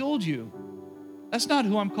 that's the old you. That's not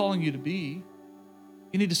who I'm calling you to be.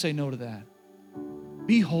 You need to say no to that.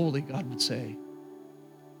 Be holy, God would say,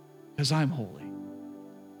 because I'm holy.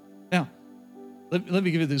 Now, let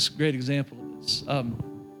me give you this great example of this.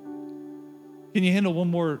 Can you handle one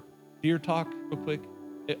more deer talk real quick?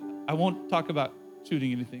 I won't talk about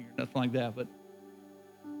shooting anything or nothing like that, but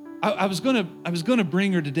I was gonna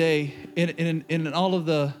bring her today. In all of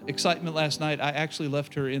the excitement last night, I actually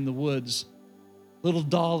left her in the woods. Little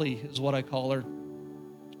Dolly is what I call her.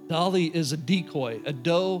 Dolly is a decoy, a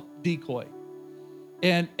doe decoy.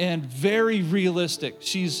 And very realistic.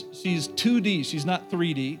 She's 2D, she's not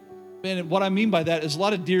 3D. And what I mean by that is a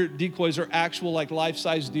lot of deer decoys are actual like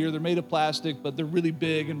life-size deer. They're made of plastic, but they're really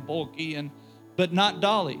big and bulky, but not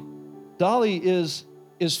Dolly. Dolly is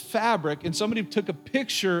fabric, and somebody took a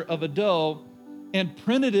picture of a doe and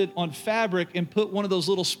printed it on fabric and put one of those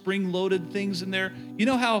little spring-loaded things in there. You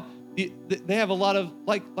know how they have a lot of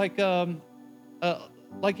like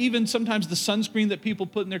even sometimes the sunscreen that people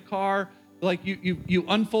put in their car. Like you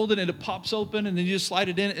unfold it and it pops open, and then you just slide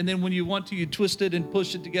it in, and then when you want to, you twist it and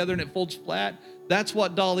push it together and it folds flat. That's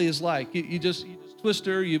what Dolly is like. You just twist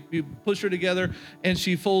her, you push her together, and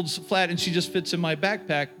she folds flat, and she just fits in my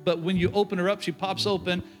backpack. But when you open her up, she pops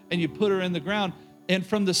open, and you put her in the ground. And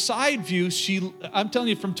from the side view, I'm telling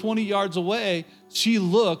you, from 20 yards away, she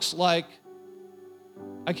looks like,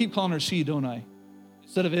 I keep calling her she, don't I?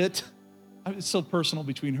 Instead of it. It's so personal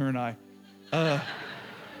between her and I.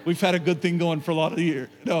 We've had a good thing going for a lot of years.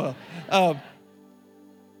 No,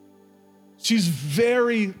 she's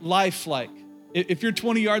very lifelike. If you're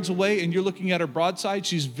 20 yards away and you're looking at her broadside,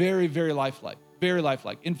 she's very, very lifelike. Very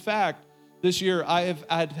lifelike. In fact, this year I've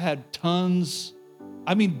had tons,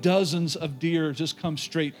 dozens of deer just come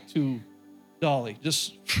straight to Dolly,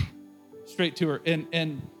 just straight to her.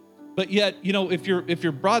 But yet, if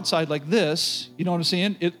you're broadside like this, you know what I'm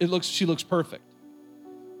saying? She looks perfect.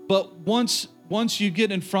 But once you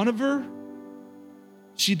get in front of her,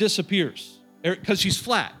 she disappears because she's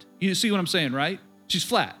flat. You see what I'm saying, right? She's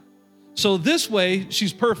flat. So this way,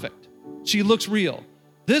 she's perfect. She looks real.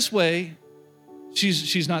 This way,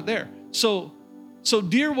 she's not there. So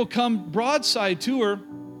deer will come broadside to her,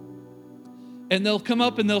 and they'll come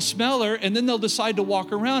up and they'll smell her, and then they'll decide to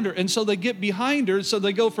walk around her. And so they get behind her, so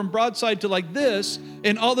they go from broadside to like this,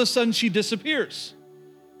 and all of a sudden she disappears.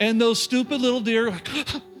 And those stupid little deer are like,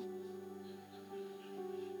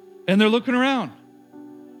 and they're looking around,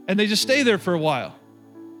 and they just stay there for a while.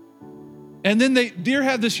 And then deer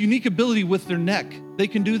have this unique ability with their neck. They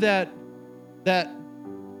can do that I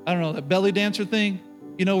don't know, that belly dancer thing,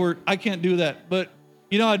 where I can't do that. But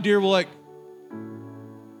you know how deer will like,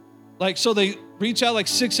 so they reach out like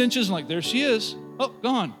 6 inches and like, there she is. Oh,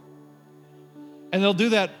 gone. And they'll do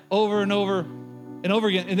that over and over and over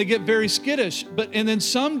again. And they get very skittish. And then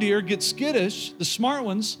some deer get skittish, the smart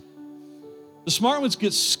ones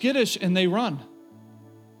get skittish and they run.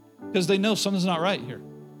 Because they know something's not right here.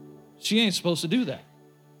 She ain't supposed to do that.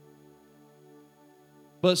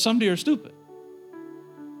 But some deer are stupid.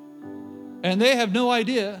 And they have no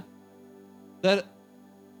idea that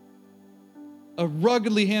a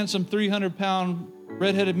ruggedly handsome 300-pound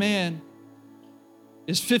red-headed man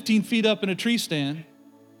is 15 feet up in a tree stand,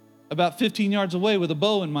 about 15 yards away with a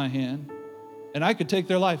bow in my hand, and I could take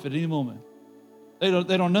their life at any moment. They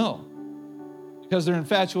don't know because they're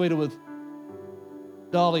infatuated with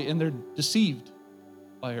Dolly and they're deceived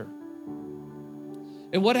by her.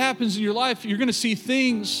 And what happens in your life, you're going to see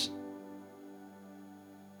things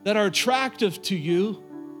that are attractive to you,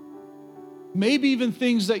 maybe even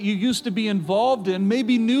things that you used to be involved in,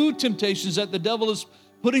 maybe new temptations that the devil is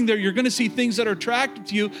putting there. You're going to see things that are attractive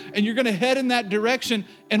to you, and you're going to head in that direction.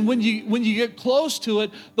 And when you get close to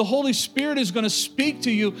it, the Holy Spirit is going to speak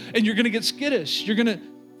to you, and you're going to get skittish. You're going to,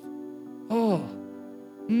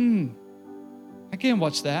 I can't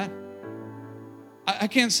watch that. I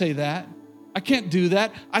can't say that. I can't do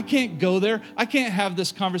that. I can't go there. I can't have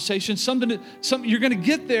this conversation. Something you're going to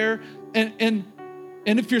get there, and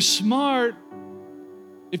if you're smart,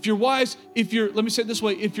 if you're wise, let me say it this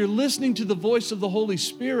way, if you're listening to the voice of the Holy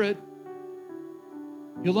Spirit,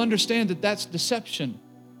 you'll understand that that's deception.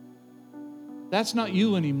 That's not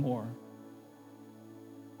you anymore.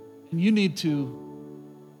 And you need to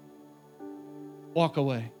walk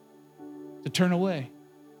away, to turn away.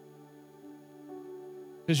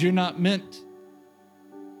 Because you're not meant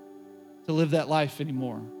to live that life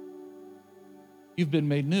anymore. You've been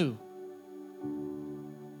made new.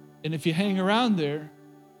 And if you hang around there,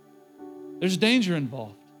 there's danger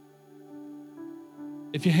involved.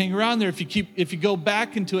 If you hang around there, if you go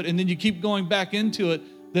back into it and then you keep going back into it,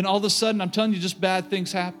 then all of a sudden, I'm telling you, just bad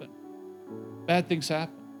things happen. Bad things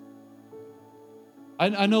happen.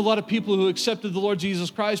 I know a lot of people who accepted the Lord Jesus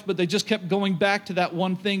Christ, but they just kept going back to that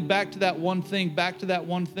one thing, back to that one thing, back to that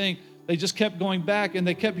one thing. They just kept going back, and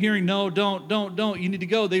they kept hearing, no, don't, you need to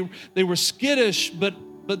go. They were skittish, but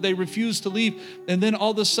they refused to leave. And then all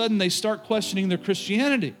of a sudden, they start questioning their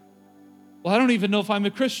Christianity. Well, I don't even know if I'm a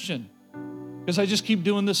Christian because I just keep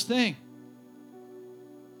doing this thing.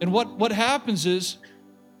 And what happens is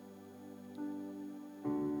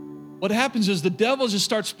the devil just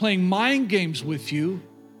starts playing mind games with you,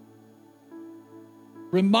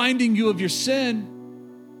 reminding you of your sin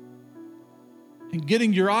and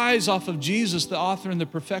getting your eyes off of Jesus, the author and the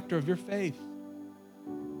perfecter of your faith.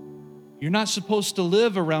 You're not supposed to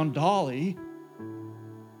live around Dolly.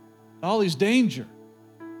 Dolly's danger.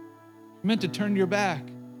 You're meant to turn your back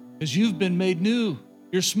because you've been made new.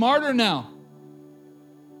 You're smarter now.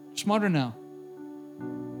 You're smarter now.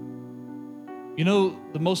 You know,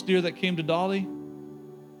 the most deer that came to Dolly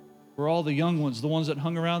were all the young ones. The ones that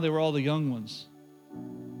hung around, they were all the young ones.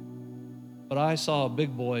 But I saw a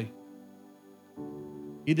big boy.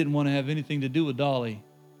 He didn't want to have anything to do with Dolly.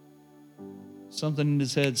 Something in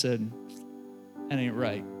his head said, that ain't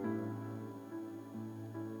right.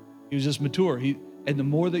 He was just mature. And the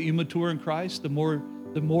more that you mature in Christ, the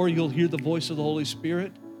more you'll hear the voice of the Holy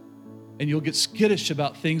Spirit, and you'll get skittish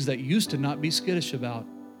about things that you used to not be skittish about.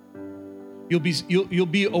 You'll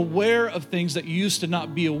be aware of things that you used to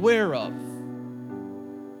not be aware of.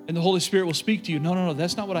 And the Holy Spirit will speak to you. No,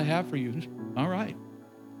 that's not what I have for you. All right.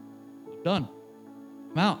 I'm done.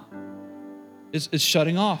 I'm out. It's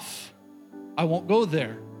shutting off. I won't go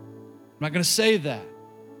there. I'm not going to say that.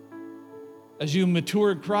 As you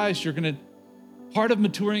mature in Christ, part of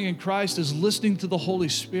maturing in Christ is listening to the Holy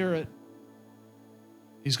Spirit.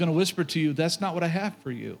 He's going to whisper to you, that's not what I have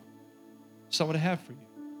for you. That's not what I have for you.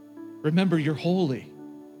 Remember, you're holy.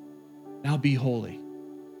 Now be holy.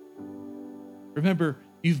 Remember,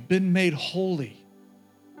 You've been made holy.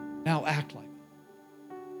 Now act like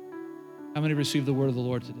it. How many received the word of the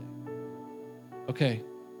Lord today? Okay,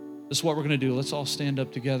 this is what we're going to do. Let's all stand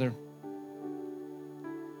up together.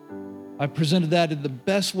 I presented that in the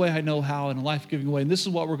best way I know how, in a life-giving way. And this is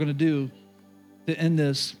what we're going to do to end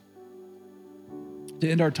this, to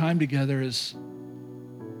end our time together. Is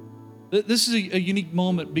this is a unique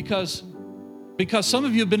moment because some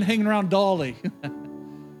of you have been hanging around Dolly.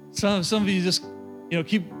 some of you just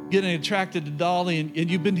keep getting attracted to Dolly,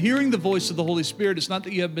 and you've been hearing the voice of the Holy Spirit. It's not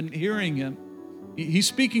that you have been hearing him. He's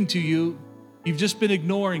speaking to you. You've just been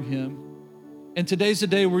ignoring him. And today's the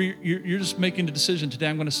day where you're just making a decision. Today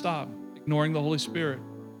I'm going to stop ignoring the Holy Spirit.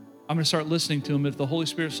 I'm going to start listening to him. If the Holy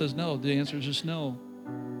Spirit says no, the answer is just no.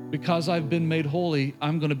 Because I've been made holy,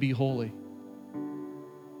 I'm going to be holy.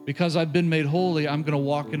 Because I've been made holy, I'm going to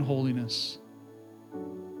walk in holiness.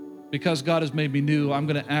 Because God has made me new, I'm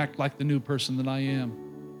going to act like the new person that I am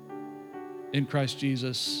in Christ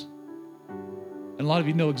Jesus. And a lot of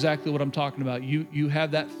you know exactly what I'm talking about. You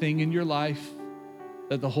have that thing in your life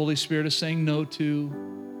that the Holy Spirit is saying no to,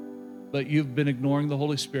 but you've been ignoring the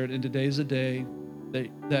Holy Spirit. And today's a day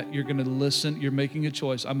that you're going to listen. You're making a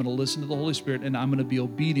choice. I'm going to listen to the Holy Spirit, and I'm going to be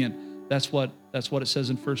obedient. That's what it says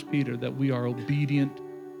in 1 Peter, that we are obedient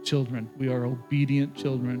children. We are obedient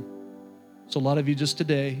children. So a lot of you just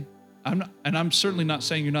today, I'm certainly not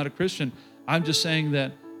saying you're not a Christian. I'm just saying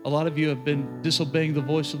that a lot of you have been disobeying the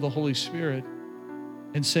voice of the Holy Spirit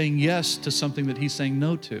and saying yes to something that he's saying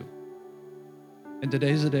no to. And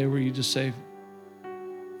today's the day where you just say,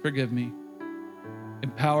 forgive me.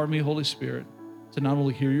 Empower me, Holy Spirit, to not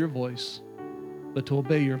only hear your voice, but to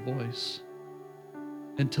obey your voice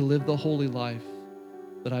and to live the holy life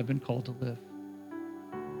that I've been called to live.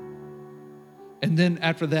 And then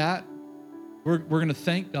after that, we're going to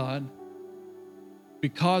thank God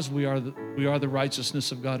because we are the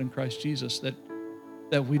righteousness of God in Christ Jesus,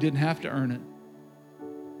 that we didn't have to earn it,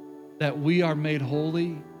 that we are made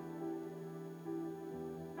holy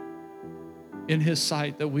in his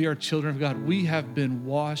sight, that we are children of God. We have been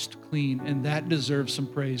washed clean, and that deserves some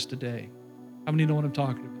praise today. How many know what I'm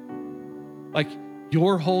talking about? Like,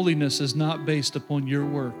 your holiness is not based upon your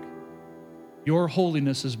work. Your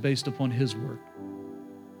holiness is based upon his work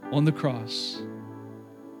on the cross.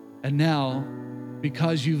 And now,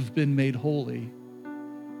 because you've been made holy,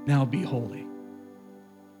 now be holy.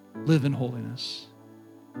 Live in holiness.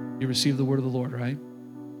 You receive the word of the Lord, right?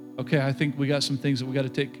 Okay, I think we got some things that we got to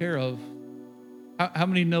take care of. How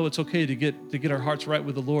many know it's okay to get our hearts right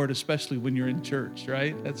with the Lord, especially when you're in church,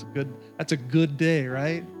 right? That's a good day,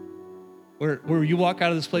 right? Where you walk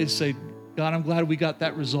out of this place and say, God, I'm glad we got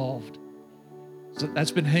that resolved. So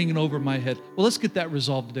that's been hanging over my head. Well, let's get that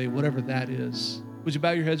resolved today, whatever that is. Would you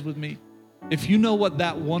bow your heads with me? If you know what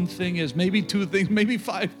that one thing is, maybe two things, maybe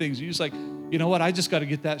five things, you're just like, you know what? I just got to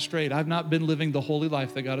get that straight. I've not been living the holy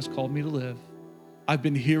life that God has called me to live. I've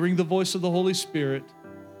been hearing the voice of the Holy Spirit.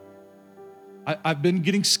 I've been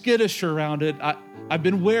getting skittish around it. I've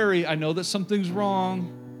been wary. I know that something's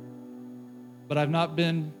wrong, but I've not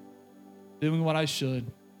been doing what I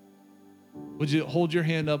should. Would you hold your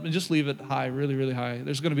hand up and just leave it high, really, really high?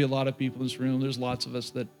 There's going to be a lot of people in this room. There's lots of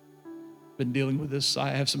us that have been dealing with this. I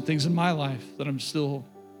have some things in my life that I'm still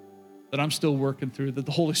working through, that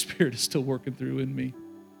the Holy Spirit is still working through in me.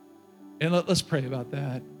 And let's pray about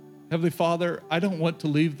that. Heavenly Father, I don't want to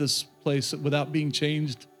leave this place without being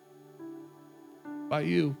changed by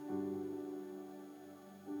you.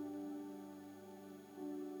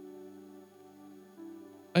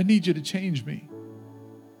 I need you to change me.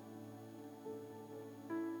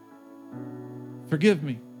 Forgive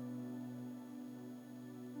me.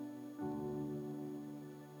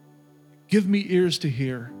 Give me ears to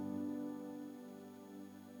hear.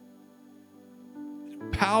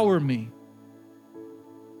 Empower me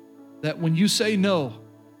that when you say no,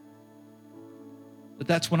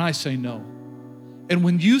 that's when I say no. And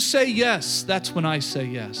when you say yes, that's when I say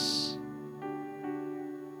yes.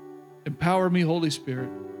 Empower me, Holy Spirit,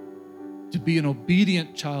 to be an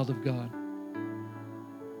obedient child of God,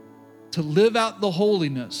 to live out the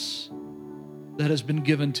holiness that has been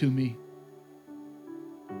given to me.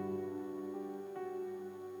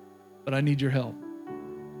 But I need your help,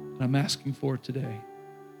 and I'm asking for it today.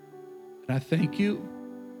 And I thank you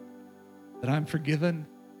that I'm forgiven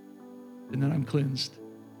and that I'm cleansed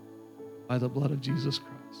by the blood of Jesus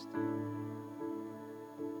Christ.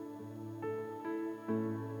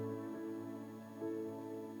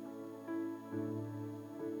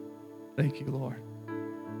 Thank you, Lord.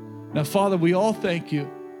 Now, Father, we all thank you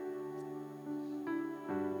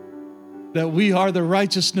that we are the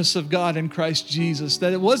righteousness of God in Christ Jesus,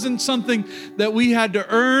 that it wasn't something that we had to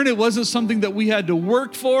earn. It wasn't something that we had to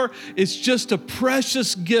work for. It's just a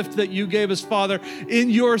precious gift that you gave us, Father, in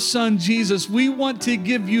your Son, Jesus. We want to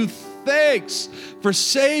give you thanks for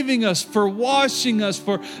saving us, for washing us,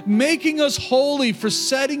 for making us holy, for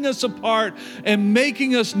setting us apart and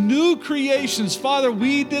making us new creations. Father,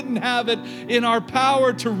 we didn't have it in our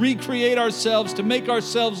power to recreate ourselves, to make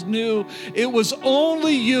ourselves new. It was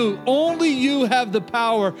only you. Only you have the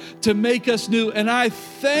power to make us new. And I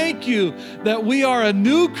thank you that we are a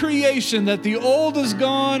new creation, that the old is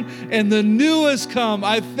gone and the new has come.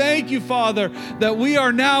 I thank you, Father, that we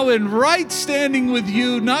are now in right standing with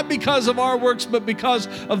you, not because of our works, but because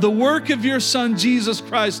of the work of your Son, Jesus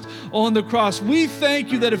Christ, on the cross. We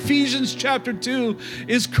thank you that Ephesians chapter 2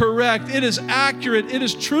 is correct. It is accurate. It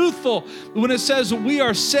is truthful when it says we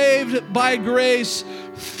are saved by grace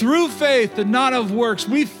through faith and not of works.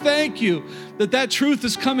 We thank you that that truth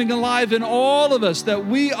is coming alive in all of us, that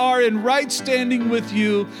we are in right standing with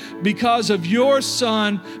you because of your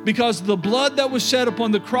Son, because of the blood that was shed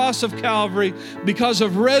upon the cross of Calvary, because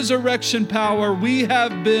of resurrection power. We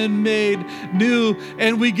have been made new,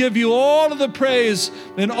 and we give you all of the praise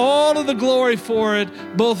and all of the glory for it,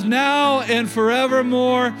 both now and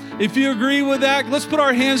forevermore. If you agree with that, let's put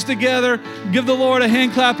our hands together, give the Lord a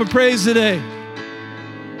hand clap of praise today.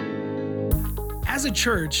 As a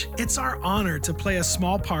church, it's our honor to play a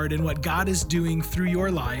small part in what God is doing through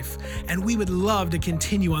your life, and we would love to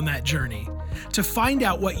continue on that journey. To find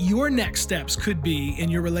out what your next steps could be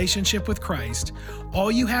in your relationship with Christ,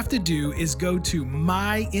 all you have to do is go to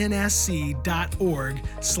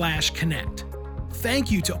mynsc.org/connect.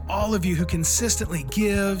 Thank you to all of you who consistently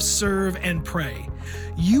give, serve, and pray.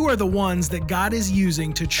 You are the ones that God is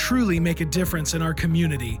using to truly make a difference in our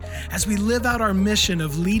community as we live out our mission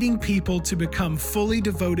of leading people to become fully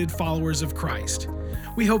devoted followers of Christ.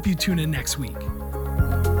 We hope you tune in next week.